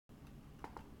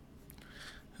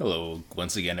Hello,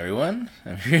 once again, everyone.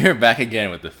 I'm here back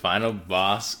again with the final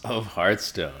boss of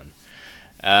Hearthstone.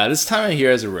 This time I'm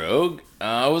here as a rogue.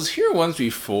 I was here once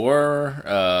before,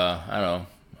 I don't know,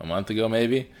 a month ago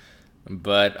maybe.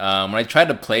 But when I tried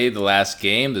to play the last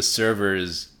game, the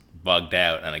servers bugged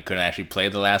out and I couldn't actually play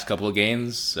the last couple of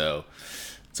games. So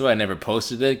that's why I never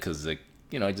posted it because, I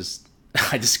just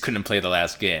I just couldn't play the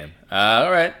last game.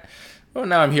 All right. Well,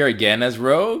 now I'm here again as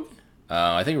rogue.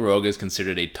 I think Rogue is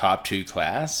considered a top 2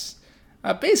 class.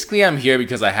 Basically, I'm here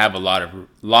because I have a lot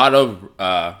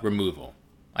of removal.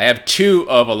 I have 2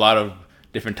 of a lot of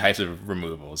different types of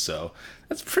removal, so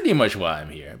that's pretty much why I'm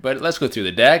here. But let's go through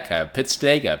the deck. I have Pit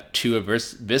Stake. I have 2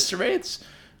 Eviscerates,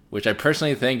 which I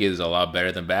personally think is a lot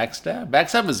better than Backstab.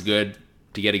 Backstab is good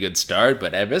to get a good start,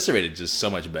 but Eviscerate is just so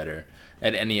much better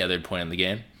at any other point in the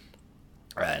game.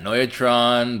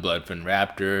 Noyatron, Bloodfin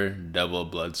Raptor, double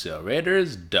Bloodsail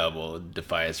Raiders, double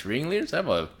Defias Ringleaders. I have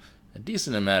a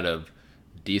decent amount of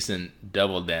decent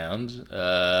double downs.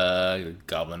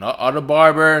 Goblin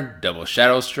Autobarber, double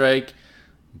Shadow Strike,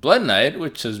 Blood Knight,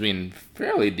 which has been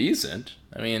fairly decent.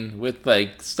 I mean, with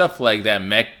like stuff like that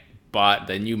mech bot,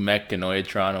 the new mech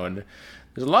Noyatron,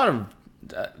 there's a lot of.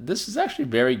 This is actually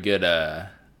very good. A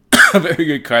very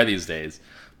good card these days.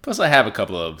 Plus, I have a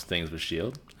couple of things with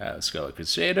Shield. Scarlet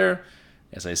Crusader,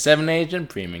 SI7 Agent,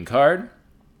 Premium card,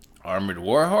 Armored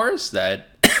Warhorse,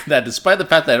 that despite the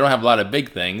fact that I don't have a lot of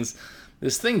big things,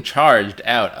 this thing charged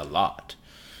out a lot.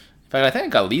 In fact, I think I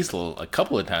got lethal a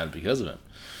couple of times because of it.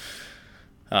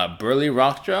 Burly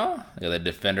Rockjaw, I got the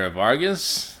Defender of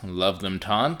Argus, love them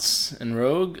taunts in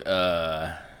Rogue,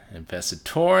 Infested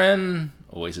Tauren,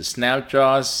 Oasis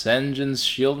Snapjaw, Sen'jin's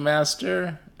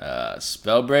Shieldmaster,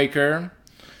 Spellbreaker,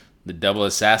 the Double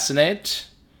Assassinate.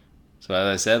 So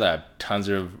as I said, I have tons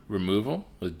of removal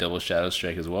with double Shadow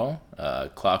Strike as well.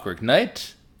 Clockwork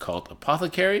Knight, Cult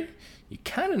Apothecary. You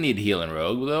kind of need heal in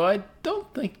Rogue, though I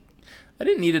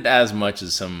didn't need it as much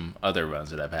as some other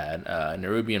runs that I've had.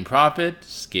 Nerubian Prophet,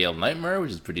 Scaled Nightmare,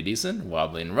 which is pretty decent.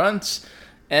 Wobbling Runts,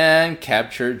 and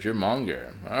Captured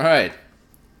Jermonger. All right,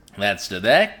 that's the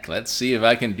deck. Let's see if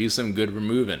I can do some good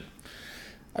removing.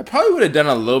 I probably would have done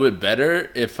a little bit better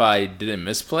if I didn't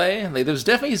misplay. Like, there's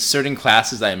definitely certain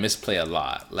classes that I misplay a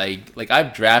lot. Like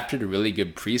I've drafted really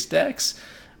good priest decks,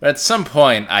 but at some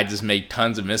point I just make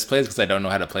tons of misplays because I don't know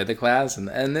how to play the class, and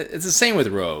it's the same with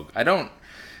Rogue. I don't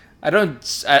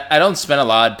spend a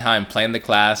lot of time playing the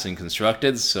class in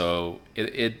constructed, so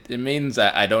it means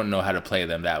that I don't know how to play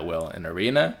them that well in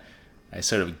arena. I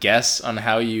sort of guess on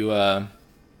how you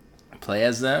play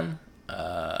as them.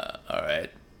 All right.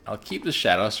 I'll keep the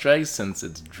Shadow Strike since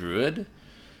it's Druid.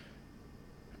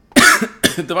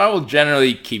 Though I will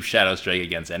generally keep Shadow Strike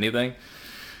against anything.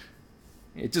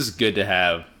 It's just good to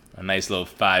have a nice little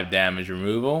 5 damage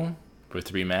removal for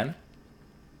 3 mana.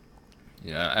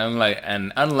 You know,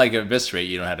 unlike Eviscerate,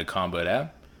 you don't have to combo it out.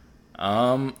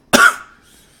 I'm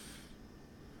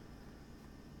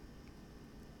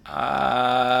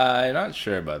not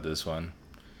sure about this one.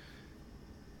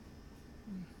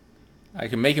 I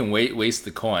can make him waste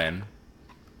the coin.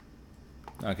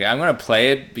 Okay, I'm going to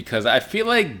play it because I feel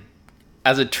like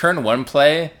as a turn 1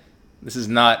 play, this is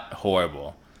not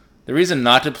horrible. The reason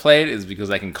not to play it is because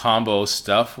I can combo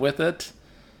stuff with it.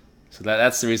 So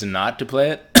that's the reason not to play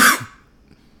it.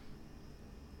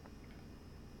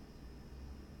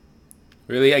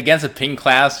 Really, against a ping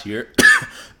class, you're...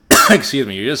 excuse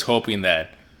me, you're just hoping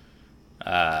that...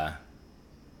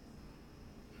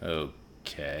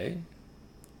 okay...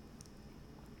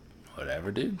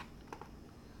 Whatever, dude.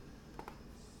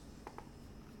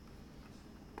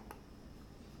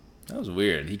 That was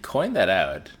weird. He coined that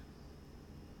out.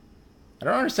 I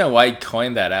don't understand why he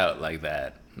coined that out like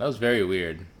that. That was very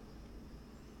weird.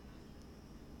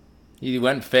 He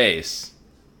went face.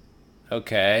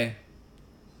 Okay.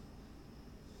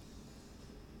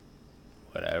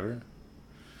 Whatever.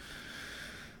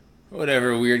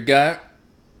 Whatever, weird guy.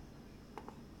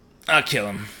 I'll kill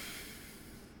him.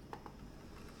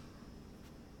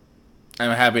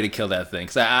 I'm happy to kill that thing.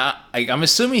 Cause I'm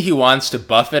assuming he wants to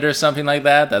buff it or something like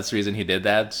that. That's the reason he did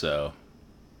that, so...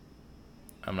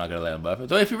 I'm not going to let him buff it.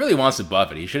 Though if he really wants to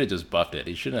buff it, he should have just buffed it.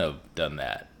 He shouldn't have done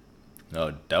that.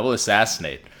 No, double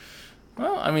assassinate.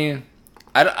 Well, I mean...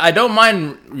 I don't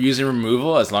mind using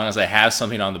removal as long as I have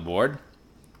something on the board.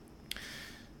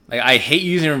 Like, I hate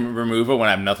using removal when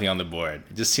I have nothing on the board.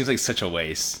 It just seems like such a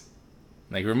waste.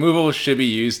 Like, removal should be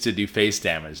used to do face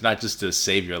damage, not just to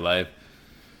save your life.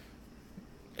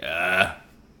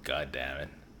 God damn it.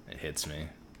 It hits me.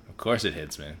 Of course it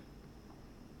hits me.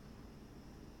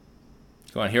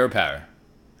 Go on, hero power.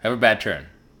 Have a bad turn.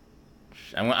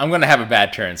 I'm going to have a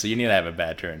bad turn, so you need to have a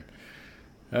bad turn.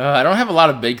 I don't have a lot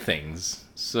of big things.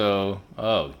 So,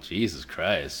 oh, Jesus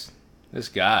Christ. This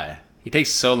guy. He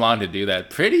takes so long to do that.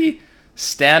 Pretty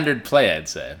standard play, I'd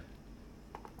say.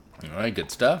 Alright,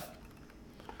 good stuff.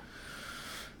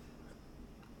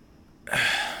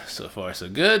 So far, so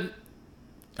good.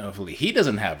 Hopefully he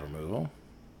doesn't have removal.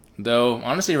 Though,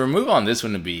 honestly, removal on this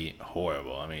one would be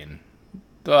horrible. I mean,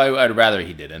 though I'd rather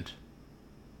he didn't.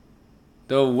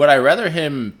 Though, would I rather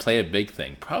him play a big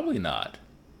thing? Probably not.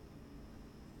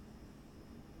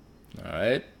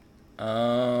 Alright.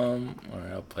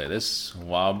 Alright, I'll play this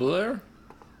wobbler.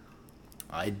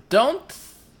 I don't...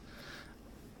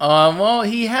 well,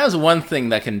 he has one thing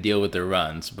that can deal with the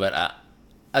runs, but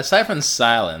aside from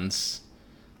silence,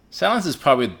 silence is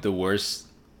probably the worst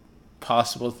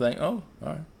possible thing. Oh,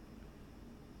 alright.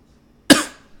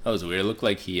 That was weird. It looked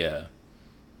like he,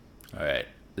 Alright.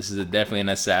 This is definitely an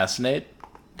assassinate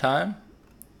time.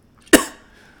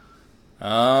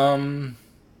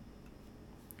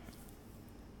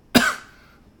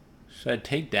 Should I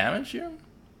take damage here?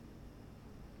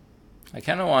 I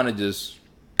kind of want to just...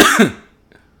 I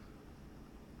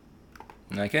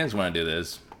kind of just want to do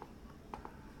this.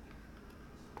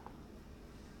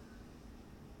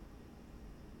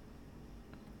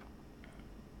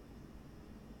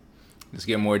 Just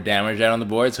get more damage out on the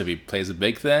board, so if he plays a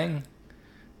big thing,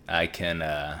 I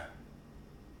can,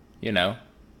 you know,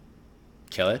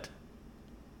 kill it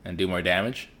and do more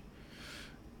damage.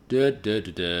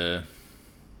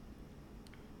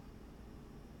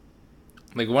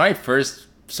 Like, when I first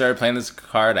started playing this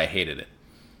card, I hated it.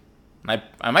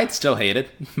 I might still hate it,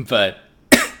 but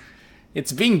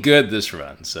it's been good this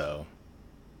run, so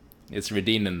it's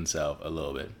redeemed itself a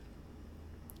little bit.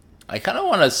 I kind of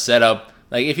want to set up...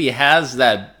 Like, if he has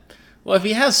that... Well, if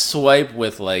he has swipe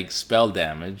with, like, spell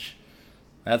damage,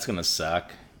 that's gonna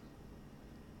suck.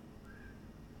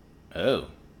 Oh.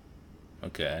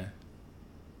 Okay.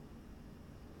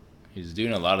 He's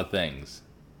doing a lot of things.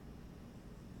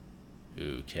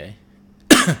 Okay.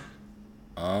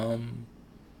 Okay.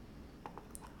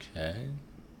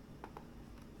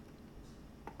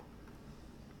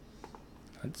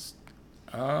 Let's...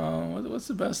 what's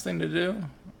the best thing to do?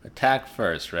 Attack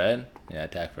first, right? Yeah,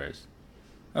 attack first.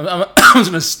 I'm just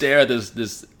gonna stare at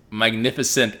this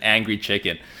magnificent angry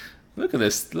chicken. Look at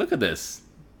this. Look at this.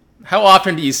 How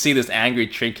often do you see this angry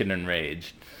chicken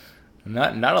enraged?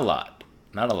 Not a lot.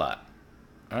 Not a lot.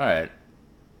 All right.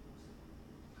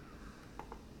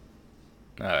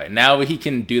 All right. Now he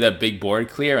can do that big board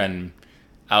clear, and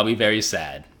I'll be very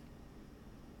sad.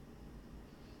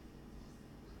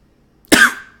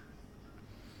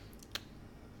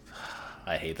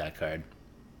 I hate that card.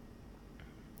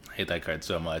 I hate that card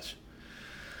so much.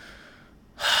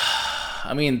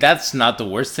 I mean, that's not the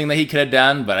worst thing that he could have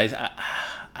done, but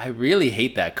I really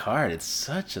hate that card. It's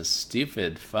such a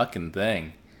stupid fucking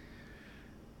thing.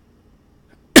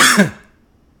 I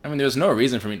mean, there's no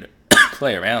reason for me to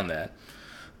play around that.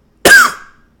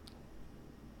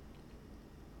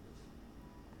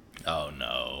 Oh,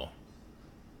 no.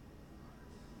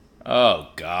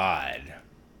 Oh, God.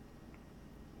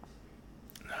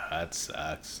 That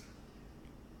sucks.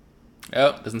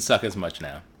 Oh, doesn't suck as much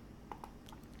now.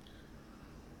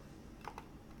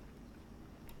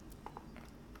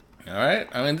 Alright,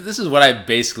 I mean, this is what I've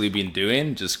basically been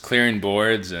doing. Just clearing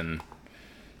boards and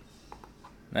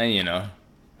you know,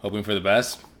 hoping for the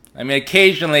best. I mean,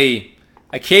 occasionally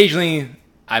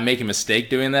I make a mistake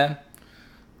doing that.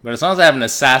 But as long as I have an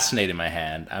assassinate in my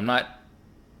hand, I'm not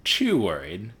too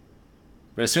worried.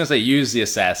 But as soon as I use the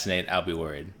assassinate, I'll be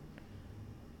worried.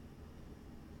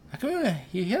 How come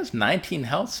he has 19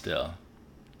 health still?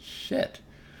 Shit.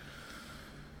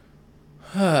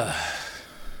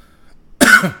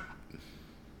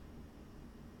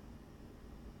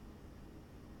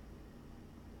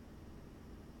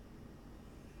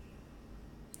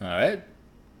 Alright.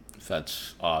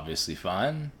 That's obviously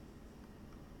fine.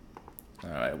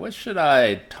 Alright, what should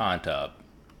I taunt up?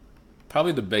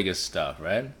 Probably the biggest stuff,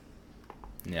 right?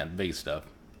 Yeah, the biggest stuff.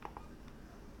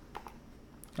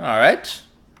 Alright.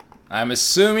 I'm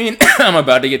assuming I'm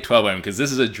about to get 12 of him because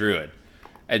this is a druid.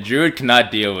 A druid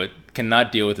cannot deal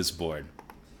with this board.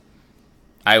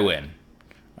 I win.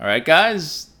 Alright,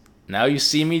 guys. Now you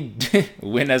see me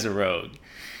win as a rogue.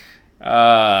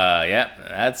 Yeah,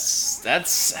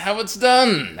 that's how it's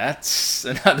done. That's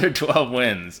another 12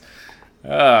 wins.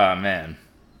 Oh, man.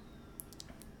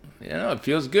 You know, it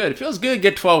feels good. It feels good to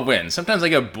get 12 wins. Sometimes I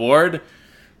get bored,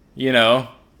 you know,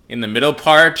 in the middle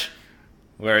part,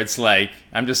 where it's like,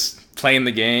 I'm just playing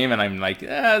the game, and I'm like,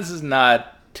 this is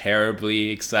not terribly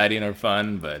exciting or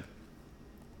fun, but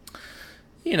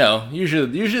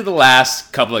usually the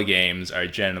last couple of games are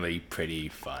generally pretty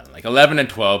fun. Like 11 and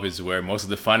 12 is where most of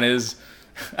the fun is.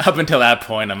 Up until that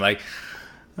point, I'm like,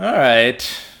 all right,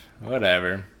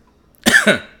 whatever.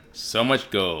 So much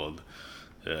gold.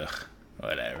 Ugh,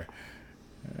 whatever.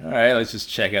 All right, let's just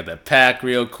check out the pack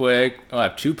real quick. Oh, I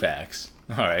have 2 packs.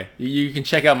 All right, you can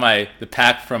check out the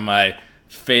pack from my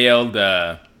failed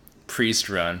priest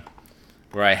run,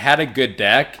 where I had a good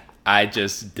deck. I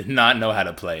just did not know how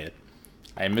to play it.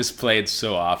 I misplayed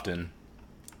so often.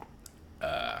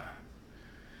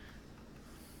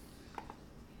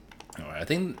 All right, I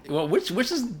think. Well, which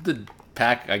is the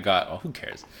pack I got? Oh, who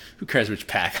cares? Who cares which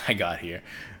pack I got here?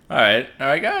 All right,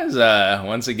 guys.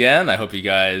 Once again, I hope you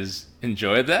guys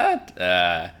enjoyed that,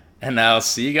 and I'll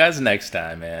see you guys next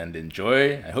time. And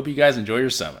enjoy. I hope you guys enjoy your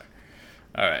summer.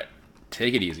 All right,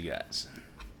 take it easy, guys.